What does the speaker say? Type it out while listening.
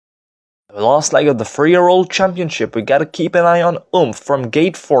The last leg of the 3-year-old championship, we gotta keep an eye on Oomph from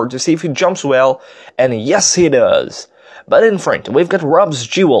gate 4 to see if he jumps well, and yes he does. But in front, we've got Rob's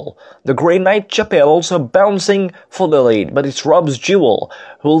Jewel. The Grey Knight Chapelle also bouncing for the lead, but it's Rob's Jewel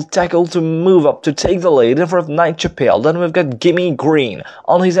who'll tackle to move up to take the lead in front of Knight Chapelle. Then we've got Gimme Green.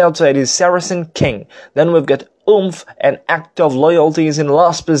 On his outside is Saracen King. Then we've got Oomph and Act of Loyalty is in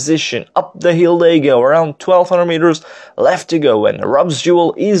last position. Up the hill they go, around 1200 meters left to go, and Rob's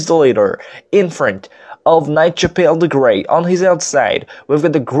Jewel is the leader in front of Knight Chapelle the Grey. On his outside, we've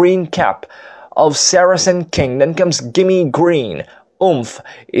got the green cap of Saracen King. Then comes Gimme Green. Oomph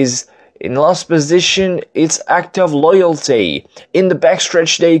is in last position, it's Act of Loyalty. In the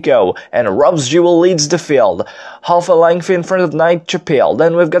backstretch they go, and Rob's Jewel leads the field. Half a length in front of Knight Chapelle.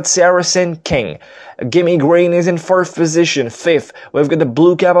 Then we've got Saracen King. Gimme Green is in 4th position. 5th, we've got the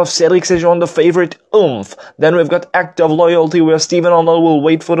blue cap of Cedric Segeon, the favorite Oomph. Then we've got Act of Loyalty, where Stephen Arnold will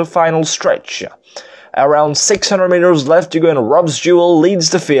wait for the final stretch. Around 600 meters left to go, and Rob's Jewel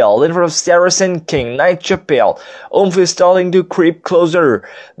leads the field in front of Saracen King. Knight Chapelle. Oomph is starting to creep closer.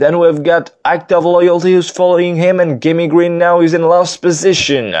 Then we've got Act of Loyalty who's following him, and Gimme Green now is in last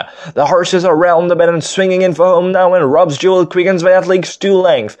position. The horses are round the bend and swinging in for home now, and Rob's Jewel quickens by at least 2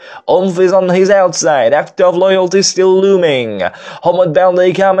 lengths. Oomph is on his outside. Act of Loyalty still looming. Homeward bound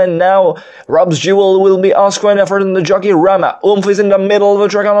they come, and now Rob's Jewel will be asked for an effort in the jockey Rama. Oomph is in the middle of the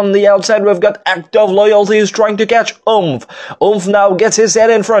track, and on the outside we've got Act of Loyalty is trying to catch Oomph. Oomph now gets his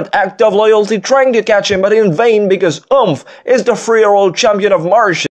head in front. Act of Loyalty trying to catch him, but in vain, because Oomph is the 3-year-old champion of Marches.